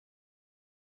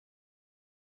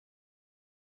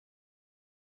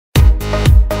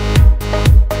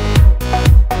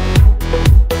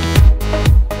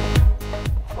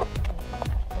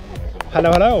Hello,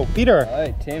 hello, Peter.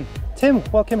 Hi, Tim. Tim,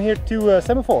 welcome here to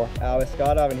Semaphore. We're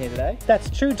skydiving here today. That's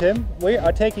true, Tim. We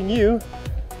are taking you,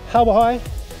 how high?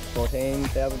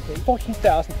 14,000 feet.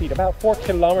 14,000 feet, about 4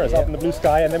 kilometers up in the blue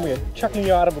sky, and then we're chucking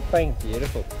you out of a plane.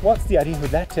 Beautiful. What's the idea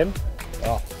with that, Tim?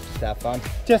 Oh, just to have fun.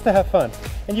 Just to have fun.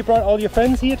 And you brought all your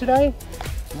friends here today?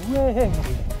 Yay!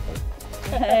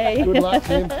 Hey. Good luck,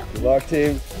 Tim. Good luck,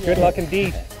 Tim. Good luck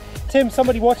indeed. Tim,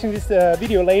 somebody watching this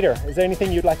video later, is there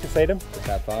anything you'd like to say to them? Just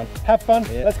have fun. Have fun?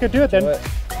 Yeah. Let's go do it then. Do it.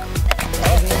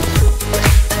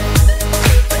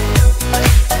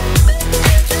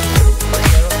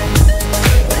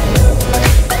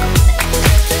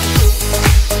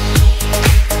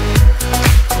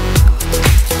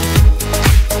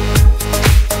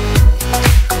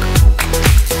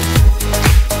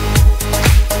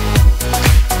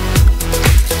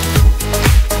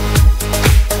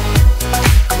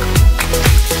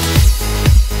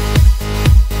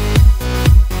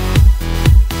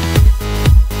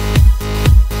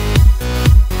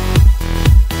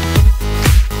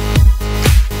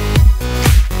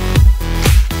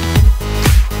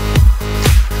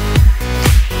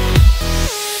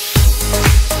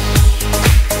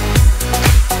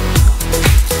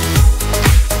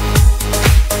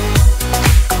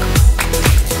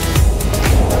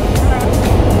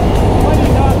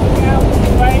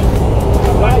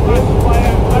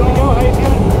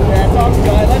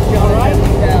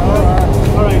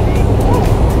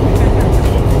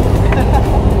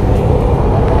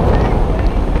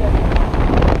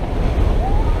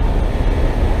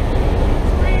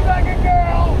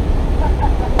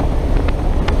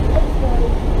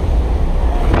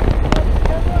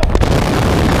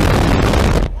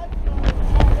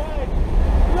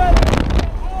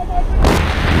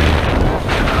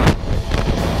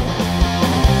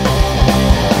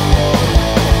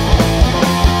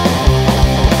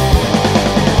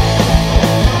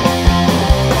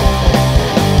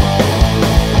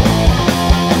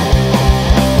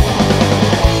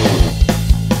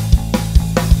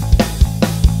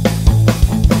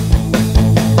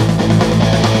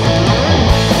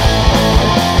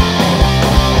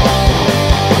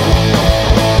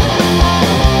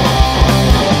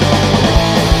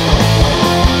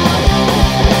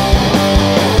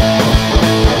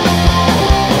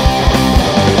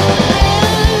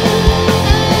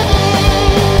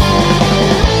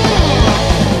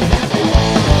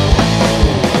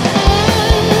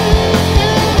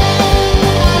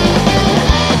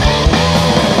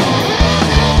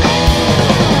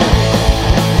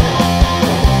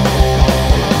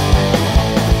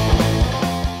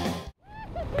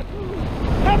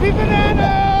 Happy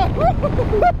banana!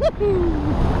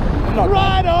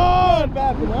 Right on!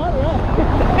 Bad banana, right?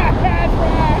 That's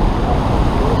right!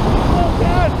 Well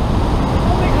done!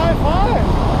 Big high five!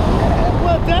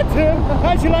 Well done, Tim!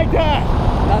 How'd you like that?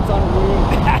 That's unreal.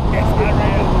 It's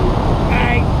unreal!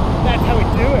 Hey, that's how we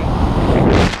do it!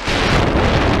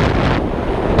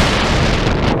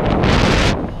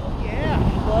 Yeah!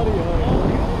 Bloody hell.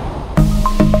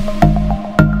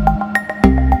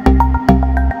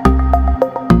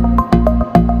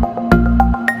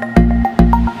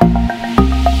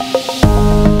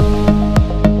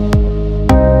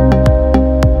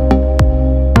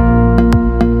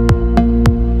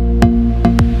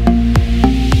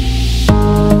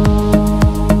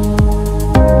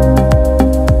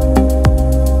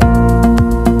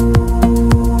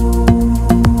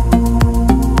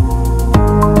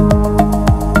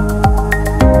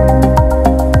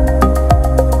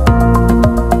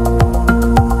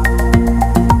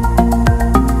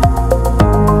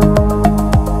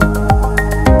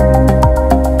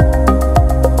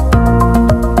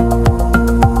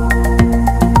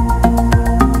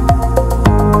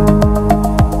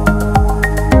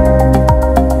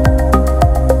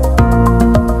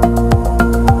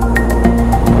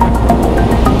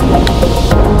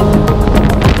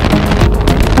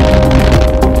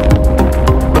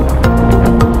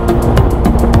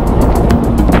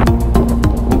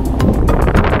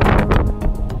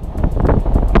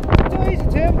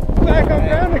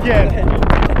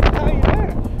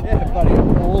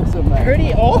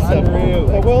 Pretty awesome. Unreal.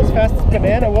 The world's fastest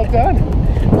banana, well done.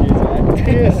 Cheers, mate.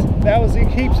 Yes, that was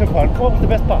heaps of fun. What was the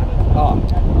best part? Oh,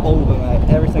 all of it,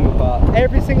 mate. Every single part.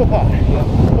 Every single part. Yeah.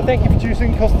 Well, thank you for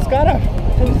choosing Coastal Skydive.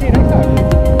 Till we see you next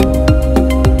time.